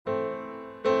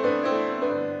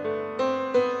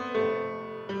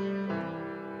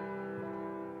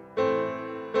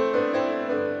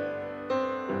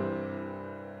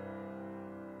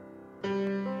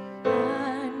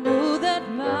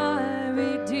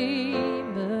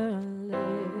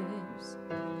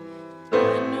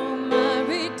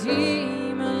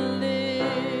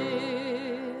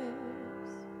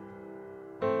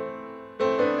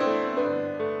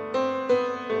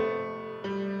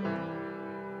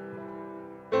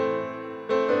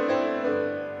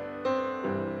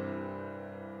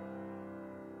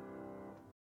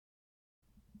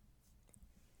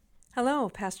Hello,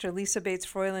 Pastor Lisa Bates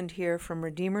Froyland here from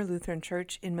Redeemer Lutheran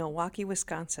Church in Milwaukee,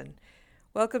 Wisconsin.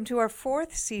 Welcome to our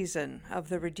fourth season of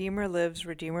the Redeemer Lives,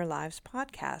 Redeemer Lives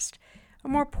podcast, a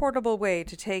more portable way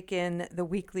to take in the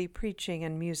weekly preaching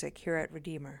and music here at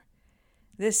Redeemer.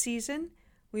 This season,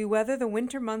 we weather the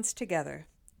winter months together.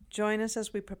 Join us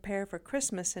as we prepare for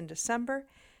Christmas in December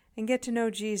and get to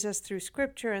know Jesus through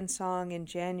scripture and song in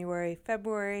January,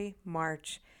 February,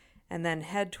 March, and then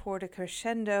head toward a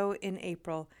crescendo in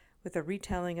April with a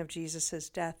retelling of Jesus'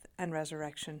 death and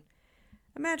resurrection.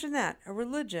 Imagine that, a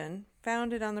religion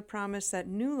founded on the promise that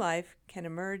new life can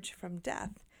emerge from death.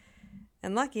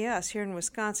 And lucky us here in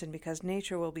Wisconsin, because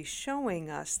nature will be showing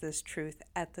us this truth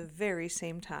at the very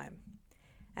same time.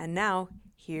 And now,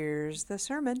 here's the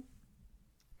sermon.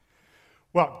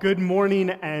 Well, good morning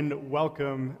and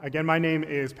welcome. Again, my name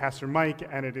is Pastor Mike,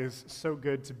 and it is so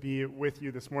good to be with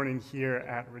you this morning here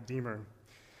at Redeemer.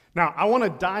 Now, I want to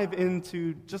dive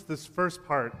into just this first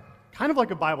part, kind of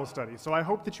like a Bible study. So I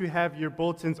hope that you have your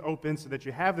bulletins open so that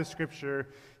you have the scripture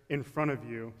in front of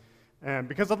you.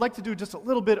 Because I'd like to do just a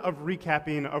little bit of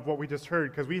recapping of what we just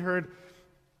heard, because we heard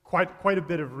quite a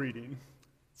bit of reading.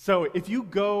 So if you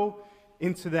go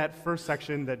into that first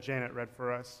section that Janet read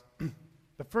for us,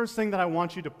 the first thing that I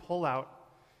want you to pull out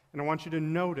and I want you to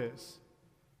notice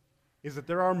is that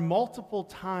there are multiple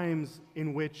times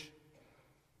in which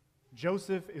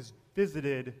Joseph is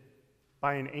visited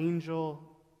by an angel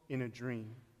in a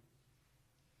dream.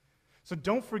 So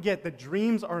don't forget that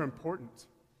dreams are important.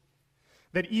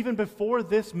 That even before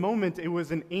this moment, it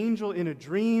was an angel in a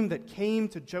dream that came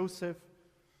to Joseph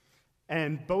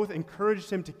and both encouraged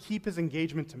him to keep his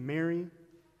engagement to Mary.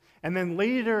 And then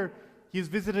later, he is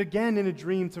visited again in a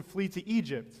dream to flee to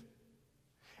Egypt.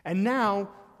 And now,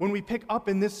 when we pick up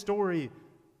in this story,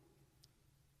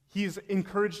 he's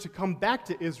encouraged to come back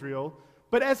to Israel,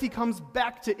 but as he comes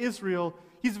back to Israel,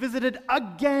 he's visited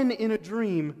again in a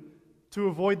dream to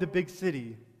avoid the big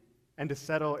city and to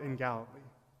settle in Galilee.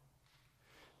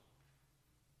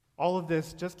 All of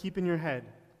this, just keep in your head.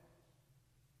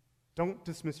 Don't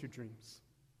dismiss your dreams.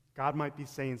 God might be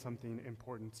saying something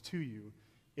important to you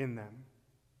in them.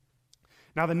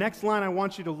 Now, the next line I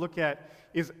want you to look at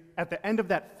is at the end of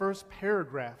that first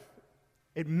paragraph.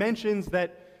 It mentions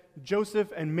that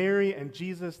Joseph and Mary and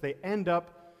Jesus, they end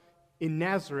up in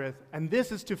Nazareth, and this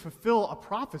is to fulfill a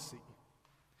prophecy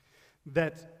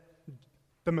that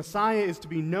the Messiah is to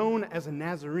be known as a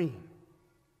Nazarene.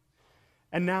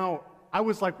 And now, I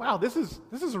was like, wow, this is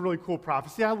a really cool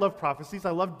prophecy. I love prophecies.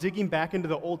 I love digging back into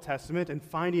the Old Testament and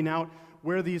finding out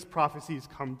where these prophecies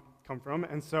come from.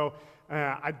 And so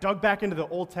I dug back into the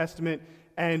Old Testament,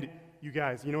 and you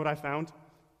guys, you know what I found?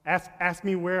 Ask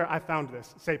me where I found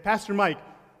this. Say, Pastor Mike,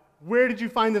 where did you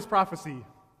find this prophecy?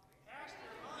 Pastor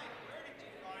Mike, where did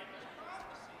you find this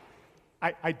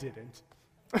prophecy? I didn't.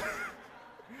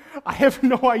 I have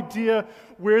no idea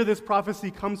where this prophecy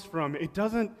comes from.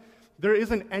 There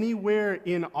isn't anywhere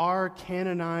in our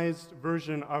canonized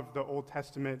version of the Old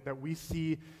Testament that we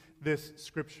see this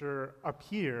scripture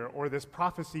appear or this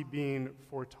prophecy being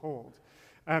foretold.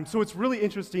 So it's really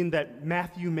interesting that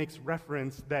Matthew makes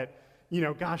reference that,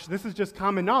 gosh, this is just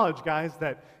common knowledge, guys,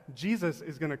 that Jesus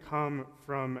is going to come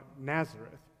from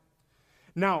Nazareth.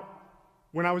 Now,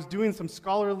 when I was doing some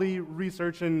scholarly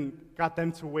research and got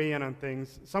them to weigh in on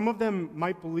things, some of them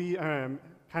might believe,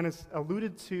 kind of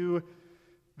alluded to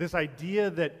this idea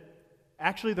that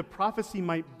actually the prophecy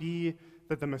might be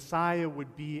that the Messiah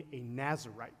would be a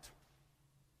Nazarite.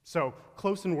 So,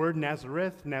 close in word,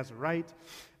 Nazareth, Nazarite.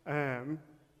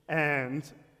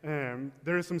 And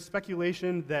there is some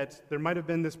speculation that there might have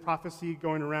been this prophecy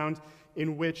going around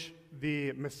in which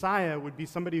the Messiah would be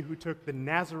somebody who took the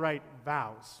Nazarite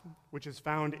vows, which is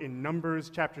found in Numbers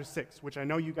chapter 6, which I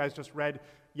know you guys just read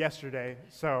yesterday.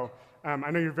 So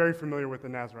I know you're very familiar with the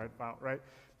Nazarite vow, right?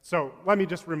 So let me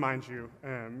just remind you.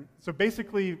 So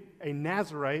basically, a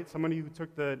Nazarite, somebody who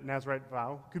took the Nazarite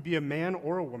vow, could be a man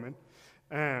or a woman.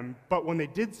 But when they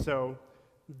did so,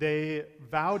 they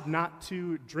vowed not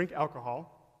to drink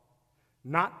alcohol,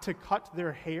 not to cut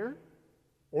their hair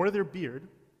or their beard,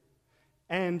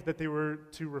 and that they were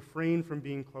to refrain from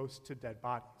being close to dead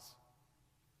bodies.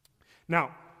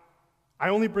 Now, I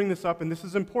only bring this up, and this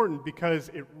is important because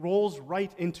it rolls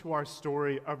right into our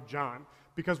story of John.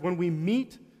 Because when we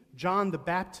meet John the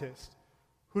Baptist,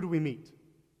 who do we meet?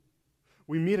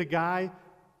 We meet a guy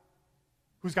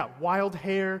who's got wild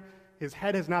hair. His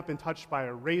head has not been touched by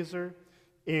a razor.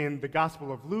 In the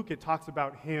Gospel of Luke, it talks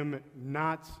about him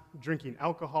not drinking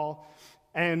alcohol,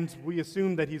 and we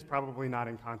assume that he's probably not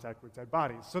in contact with dead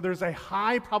bodies. So there's a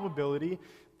high probability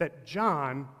that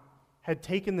John had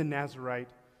taken the Nazarite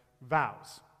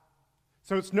vows.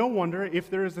 So it's no wonder if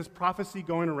there is this prophecy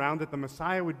going around that the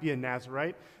Messiah would be a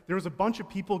Nazarite, there was a bunch of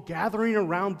people gathering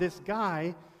around this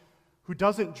guy who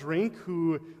doesn't drink,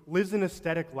 who lives an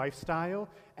ascetic lifestyle,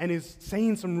 and is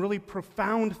saying some really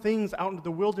profound things out into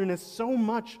the wilderness, so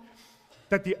much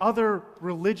that the other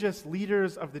religious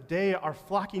leaders of the day are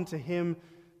flocking to him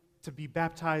to be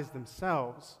baptized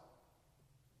themselves.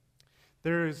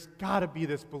 There's got to be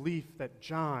this belief that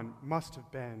John must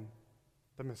have been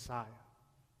the Messiah.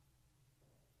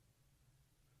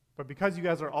 But because you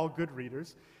guys are all good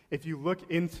readers, if you look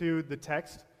into the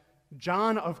text,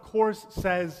 John, of course,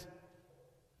 says,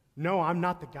 "No, I'm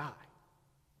not the guy."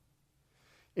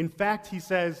 In fact, he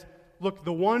says, "Look,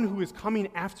 the one who is coming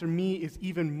after me is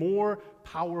even more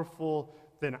powerful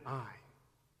than I.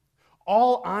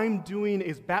 All I'm doing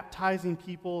is baptizing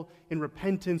people in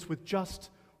repentance with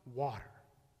just water.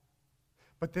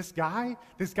 But this guy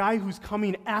who's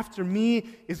coming after me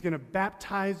is going to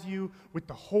baptize you with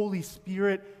the Holy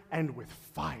Spirit and with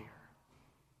fire."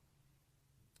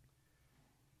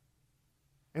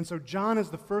 And so John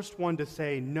is the first one to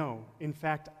say, no, in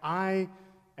fact, I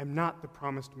am not the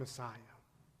promised Messiah.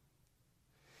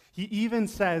 He even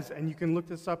says, and you can look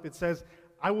this up, it says,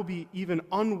 I will be even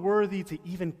unworthy to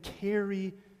even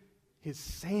carry his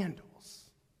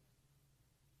sandals.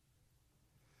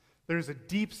 There's a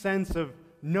deep sense of,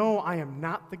 no, I am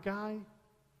not the guy,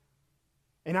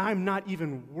 and I'm not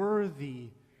even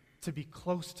worthy to be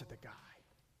close to the guy.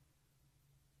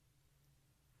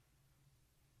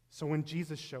 So when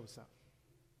Jesus shows up,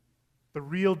 the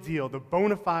real deal, the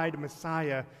bona fide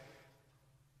Messiah,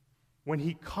 when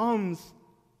he comes,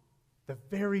 the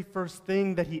very first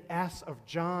thing that he asks of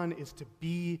John is to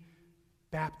be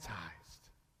baptized.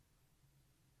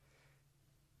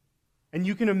 And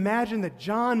you can imagine that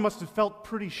John must have felt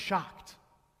pretty shocked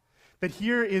that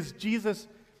here is Jesus,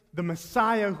 the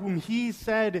Messiah, whom he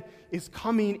said is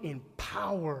coming in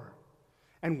power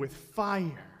and with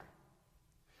fire.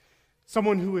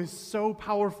 Someone who is so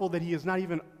powerful that he is not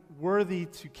even worthy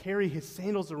to carry his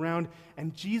sandals around.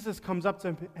 And Jesus comes up to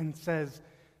him and says,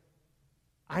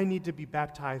 I need to be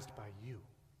baptized by you.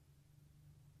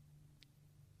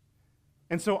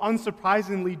 And so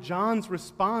unsurprisingly, John's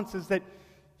response is that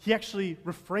he actually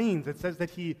refrains. It says that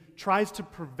he tries to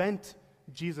prevent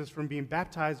Jesus from being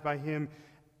baptized by him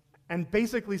and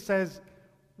basically says,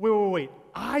 wait,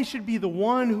 I should be the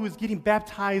one who is getting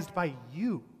baptized by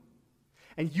you.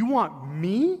 And you want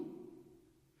me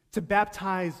to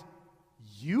baptize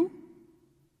you?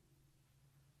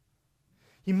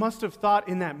 He must have thought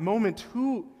in that moment,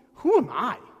 who am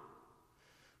I?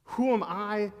 Who am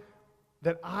I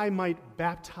that I might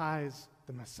baptize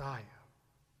the Messiah?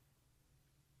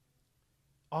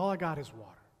 All I got is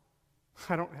water.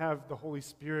 I don't have the Holy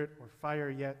Spirit or fire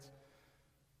yet.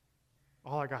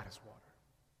 All I got is water.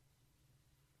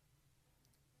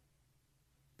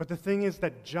 But the thing is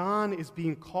that John is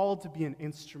being called to be an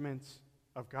instrument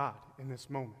of God in this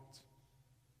moment.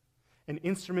 An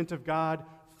instrument of God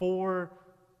for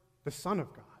the Son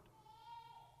of God.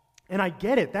 And I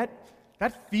get it.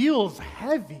 That feels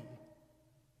heavy.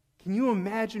 Can you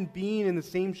imagine being in the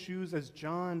same shoes as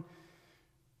John,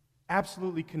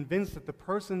 absolutely convinced that the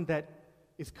person that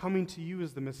is coming to you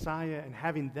is the Messiah and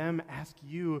having them ask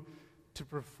you to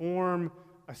perform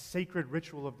a sacred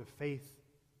ritual of the faith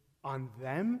on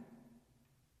them?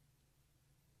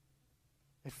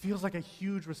 It feels like a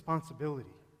huge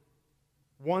responsibility.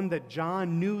 One that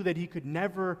John knew that he could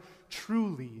never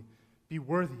truly be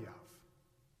worthy of.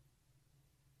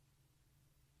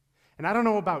 And I don't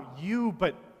know about you,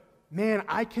 but man,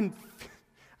 I can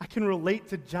relate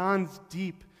to John's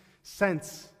deep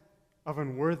sense of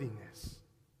unworthiness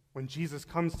when Jesus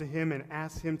comes to him and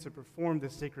asks him to perform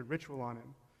this sacred ritual on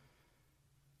him.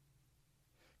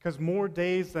 Because more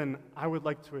days than I would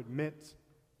like to admit,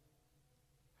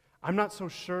 I'm not so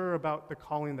sure about the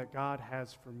calling that God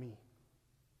has for me.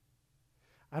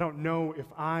 I don't know if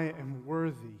I am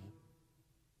worthy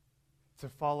to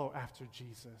follow after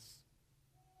Jesus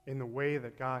in the way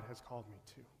that God has called me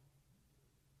to.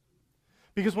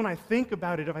 Because when I think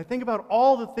about it, if I think about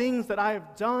all the things that I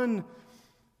have done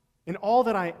and all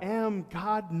that I am,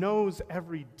 God knows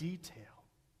every detail.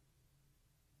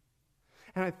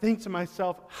 And I think to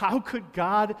myself, how could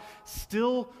God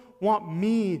still want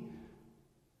me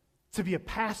to be a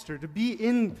pastor, to be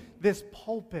in this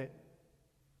pulpit,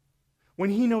 when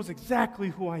he knows exactly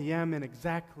who I am and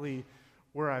exactly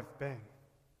where I've been?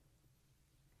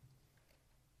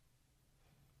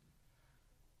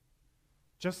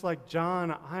 Just like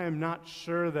John, I am not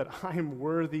sure that I am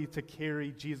worthy to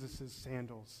carry Jesus'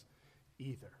 sandals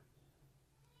either.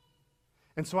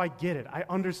 And so I get it. I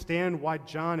understand why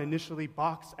John initially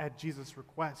balks at Jesus'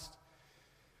 request.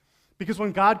 Because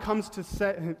when God comes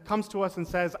to us and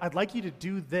says, I'd like you to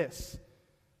do this,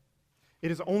 it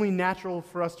is only natural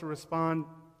for us to respond,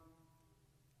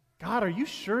 God, are you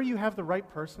sure you have the right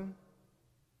person?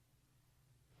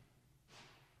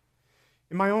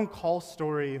 In my own call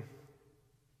story,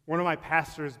 one of my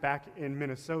pastors back in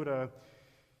Minnesota,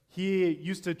 he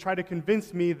used to try to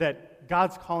convince me that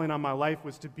God's calling on my life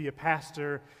was to be a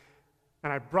pastor,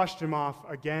 and I brushed him off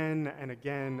again and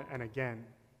again and again.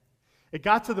 It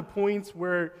got to the point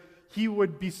where he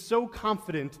would be so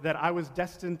confident that I was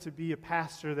destined to be a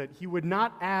pastor that he would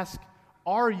not ask,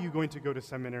 are you going to go to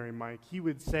seminary, Mike? He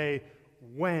would say,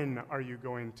 when are you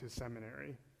going to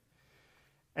seminary?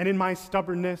 And in my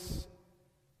stubbornness,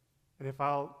 and if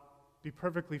I'll be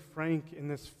perfectly frank, in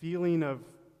this feeling of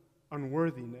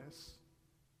unworthiness,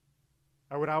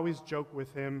 I would always joke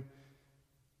with him,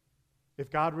 if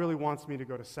God really wants me to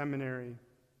go to seminary,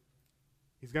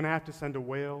 he's going to have to send a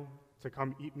whale to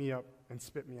come eat me up and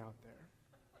spit me out there.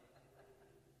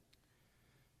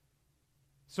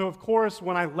 So, of course,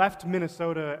 when I left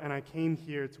Minnesota and I came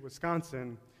here to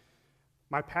Wisconsin,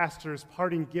 my pastor's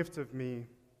parting gift of me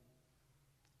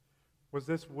was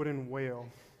this wooden whale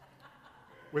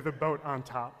with a boat on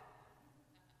top.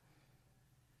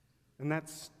 And that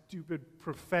stupid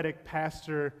prophetic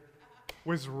pastor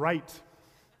was right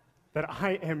that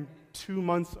I am 2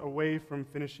 months away from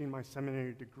finishing my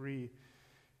seminary degree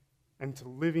and to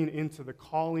living into the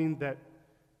calling that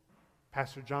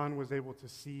Pastor John was able to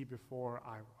see before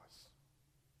I was.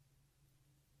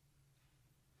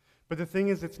 But the thing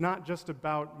is, it's not just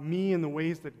about me and the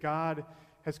ways that God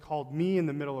has called me in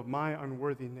the middle of my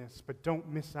unworthiness, but don't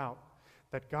miss out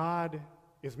that God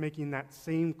is making that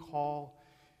same call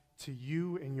to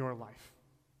you in your life.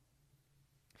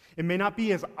 It may not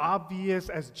be as obvious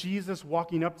as Jesus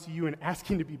walking up to you and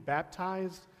asking to be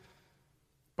baptized,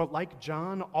 but like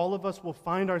John, all of us will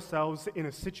find ourselves in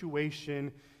a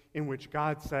situation in which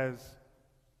God says,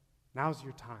 now's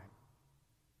your time.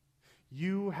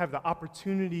 You have the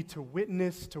opportunity to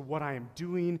witness to what I am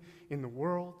doing in the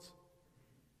world.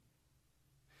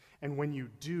 And when you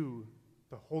do,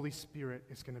 the Holy Spirit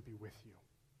is going to be with you.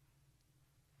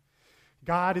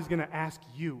 God is going to ask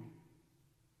you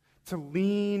to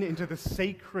lean into the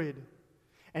sacred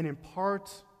and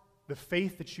impart the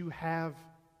faith that you have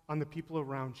on the people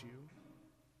around you.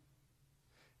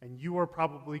 And you are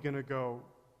probably going to go,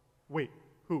 wait,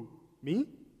 who? Me?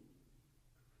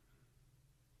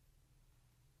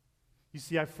 You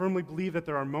see, I firmly believe that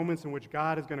there are moments in which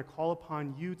God is going to call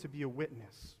upon you to be a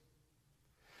witness,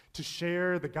 to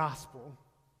share the gospel,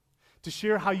 to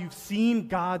share how you've seen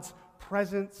God's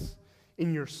presence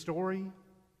in your story,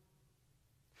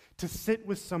 to sit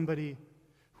with somebody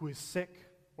who is sick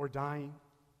or dying,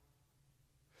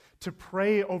 to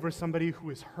pray over somebody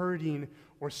who is hurting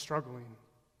or struggling.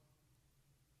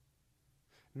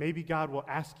 Maybe God will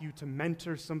ask you to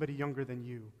mentor somebody younger than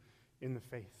you in the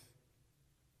faith.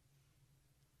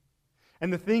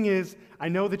 And the thing is, I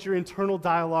know that your internal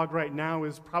dialogue right now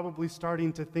is probably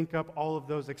starting to think up all of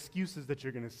those excuses that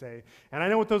you're going to say. And I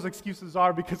know what those excuses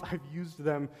are because I've used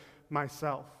them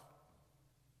myself.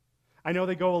 I know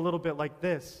they go a little bit like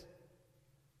this.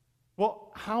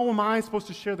 Well, how am I supposed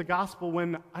to share the gospel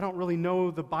when I don't really know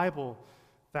the Bible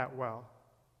that well?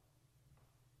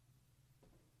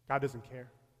 God doesn't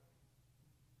care.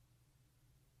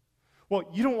 Well,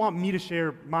 you don't want me to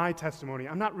share my testimony.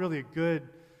 I'm not really a good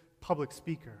public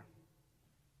speaker.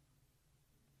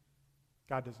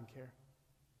 God doesn't care.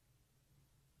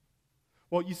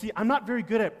 Well, you see, I'm not very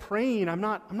good at praying. I'm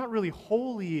not really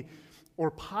holy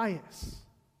or pious.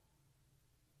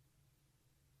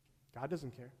 God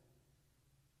doesn't care.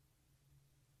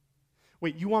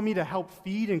 Wait, you want me to help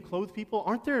feed and clothe people?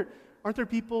 Aren't there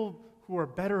people who are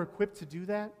better equipped to do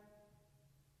that?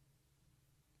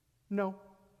 No.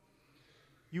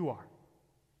 You are.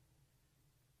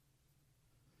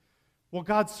 Well,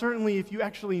 God, certainly, if you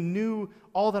actually knew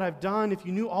all that I've done, if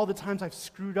you knew all the times I've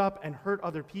screwed up and hurt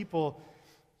other people,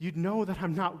 you'd know that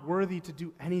I'm not worthy to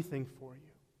do anything for you.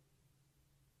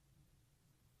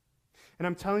 And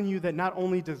I'm telling you that not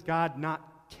only does God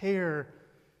not care,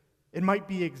 it might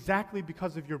be exactly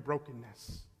because of your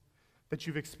brokenness that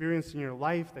you've experienced in your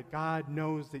life that God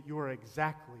knows that you are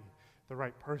exactly the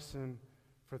right person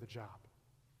for the job.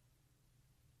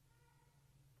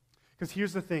 Because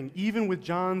here's the thing, even with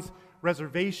John's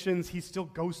reservations, he still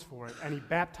goes for it, and he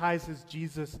baptizes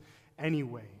Jesus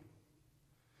anyway.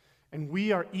 And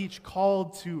we are each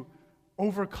called to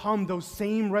overcome those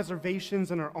same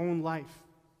reservations in our own life,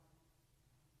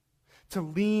 to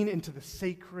lean into the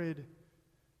sacred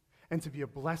and to be a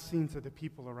blessing to the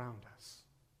people around us.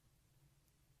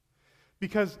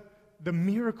 Because the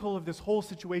miracle of this whole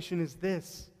situation is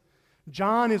this: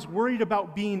 John is worried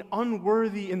about being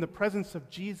unworthy in the presence of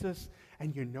Jesus,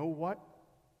 and you know what?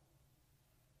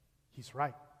 He's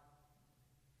right.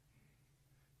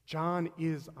 John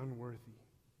is unworthy,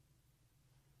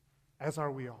 as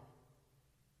are we all.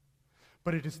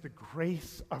 But it is the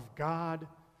grace of God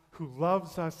who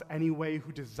loves us anyway,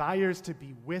 who desires to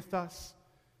be with us,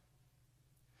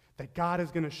 that God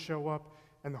is going to show up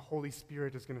and the Holy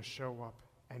Spirit is going to show up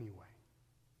anyway.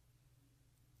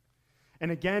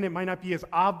 And again, it might not be as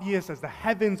obvious as the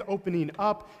heavens opening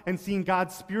up and seeing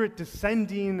God's Spirit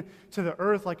descending to the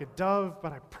earth like a dove,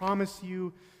 but I promise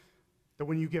you that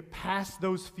when you get past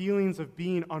those feelings of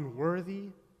being unworthy,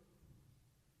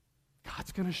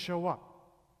 God's going to show up.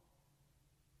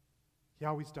 He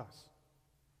always does.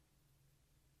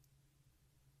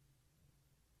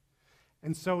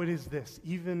 And so it is this: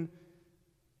 even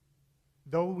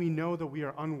though we know that we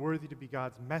are unworthy to be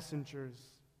God's messengers,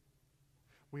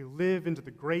 we live into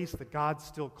the grace that God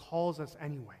still calls us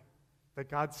anyway, that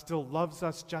God still loves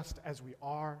us just as we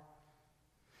are,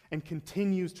 and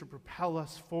continues to propel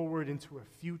us forward into a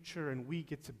future, and we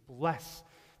get to bless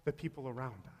the people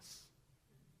around us.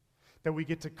 That we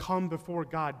get to come before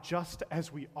God just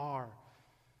as we are,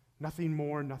 nothing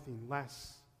more, nothing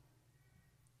less.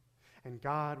 And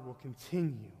God will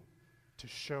continue to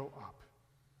show up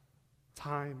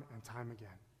time and time again.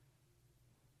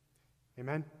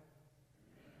 Amen?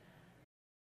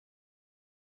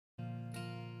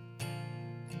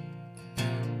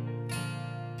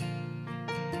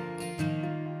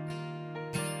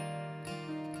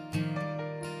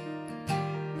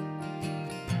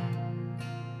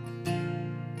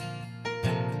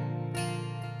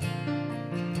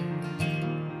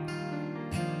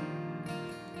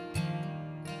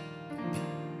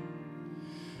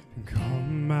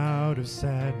 Come out of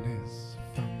sadness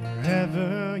from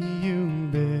wherever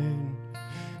you've been.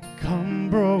 Come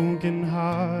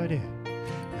broken-hearted,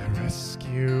 let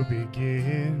rescue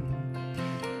begin.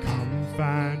 Come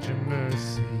find your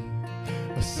mercy,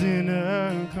 a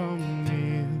sinner come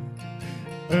near.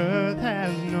 Earth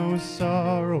has no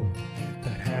sorrow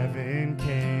that heaven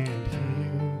can't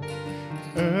heal.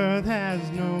 Earth has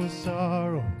no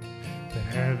sorrow that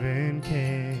heaven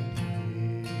can't heal.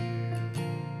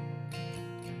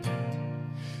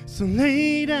 So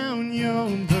lay down your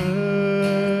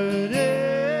burdens,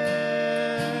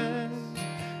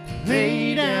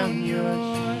 lay down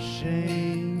your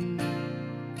shame.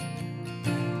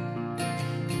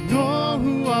 All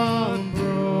who are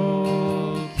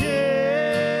broken,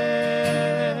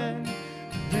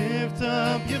 lift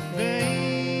up your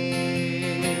face.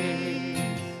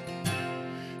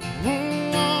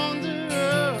 Oh,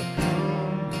 wanderer,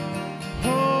 come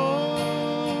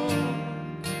home.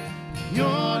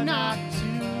 You're not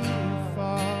too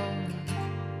far.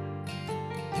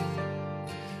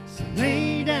 So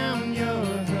lay down your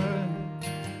hurt,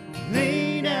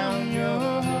 lay down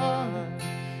your heart,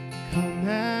 come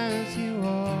as you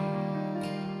are.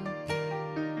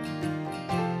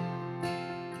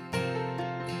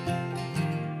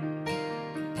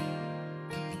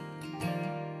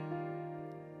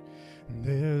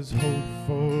 There's hope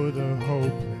for the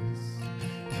hopeless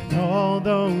and all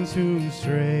those who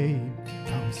strayed.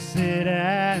 Come sit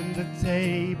at the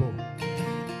table,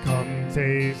 come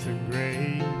taste the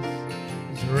grace.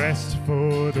 There's rest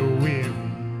for the weary,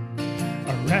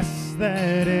 a rest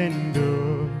that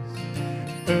endures.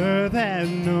 Earth has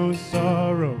no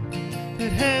sorrow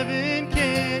that heaven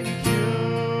can cure.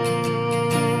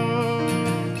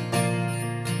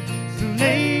 So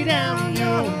lay down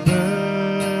your burdens,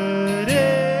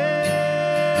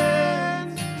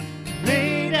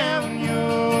 lay down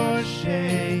your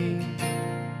shame.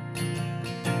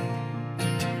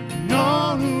 And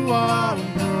all who are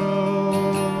broken,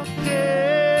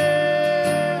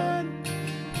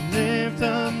 lift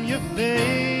up your face.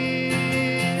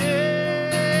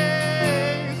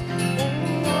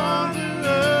 Oh,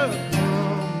 wanderer, come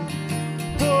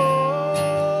home.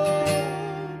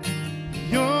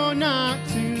 You're not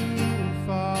too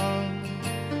far.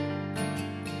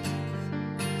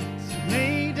 So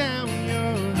lay down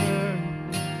your hurt,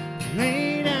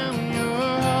 lay down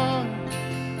your heart,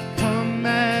 come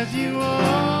as you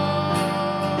are,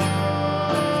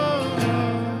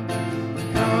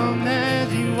 come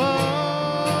as you are,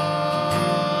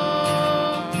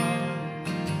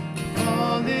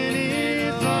 fall in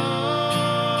his arms,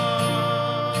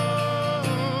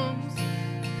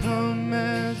 come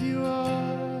as you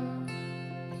are.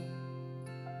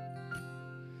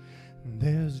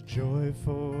 There's joy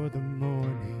for the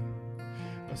morning,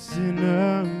 a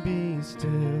sinner be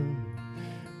still.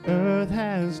 Earth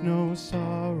has no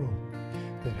sorrow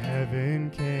that heaven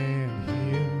can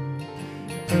heal.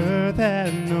 Earth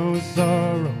has no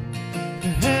sorrow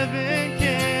that heaven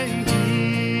can heal.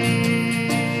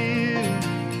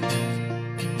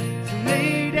 So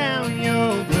lay down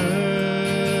your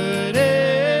burdens,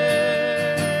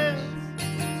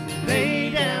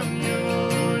 lay down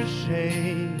your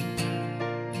shame.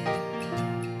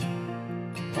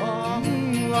 All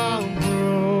who are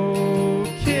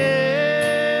broken,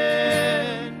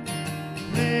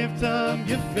 lift up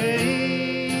your face.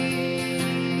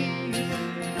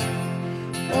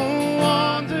 Oh,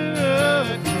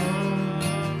 wanderer, come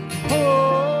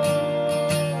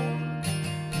home.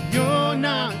 You're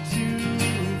not too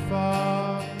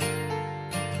far.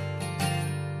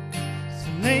 So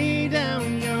lay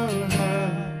down your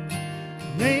heart,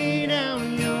 lay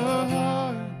down your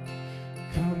heart.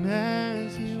 Come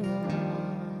as you are.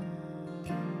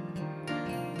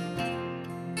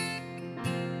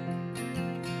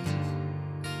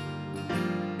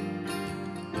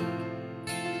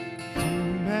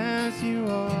 Come as you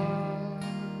are.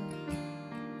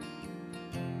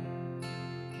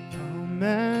 Come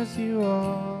as you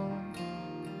are.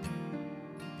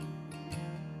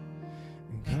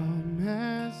 Come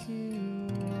as you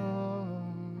are.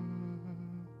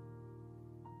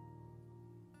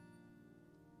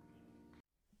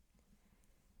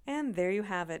 And there you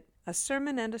have it, a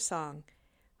sermon and a song.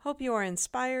 Hope you are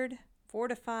inspired,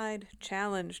 fortified,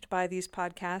 challenged by these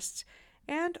podcasts,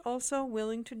 and also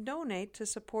willing to donate to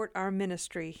support our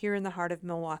ministry here in the heart of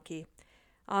Milwaukee.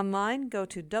 Online, go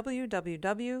to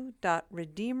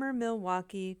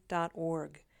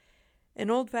www.redeemermilwaukee.org. An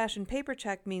old-fashioned paper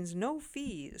check means no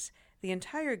fees. The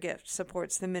entire gift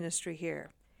supports the ministry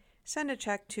here. Send a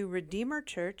check to Redeemer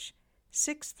Church,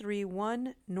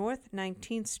 631 North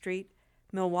 19th Street,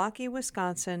 Milwaukee,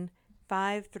 Wisconsin,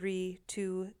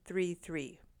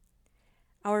 53233.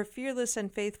 Our Fearless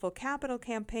and Faithful Capital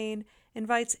campaign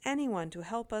invites anyone to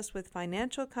help us with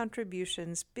financial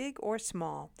contributions, big or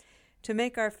small, to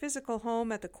make our physical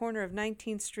home at the corner of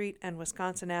 19th Street and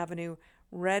Wisconsin Avenue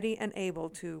ready and able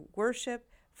to worship,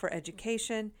 for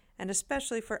education, and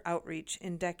especially for outreach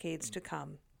in decades to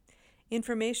come.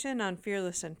 Information on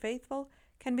Fearless and Faithful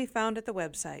can be found at the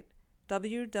website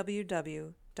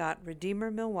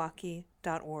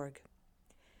www.redeemermilwaukee.org.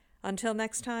 Until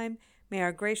next time, may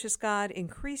our gracious God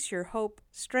increase your hope,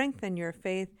 strengthen your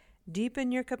faith,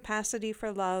 deepen your capacity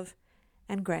for love,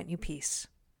 and grant you peace.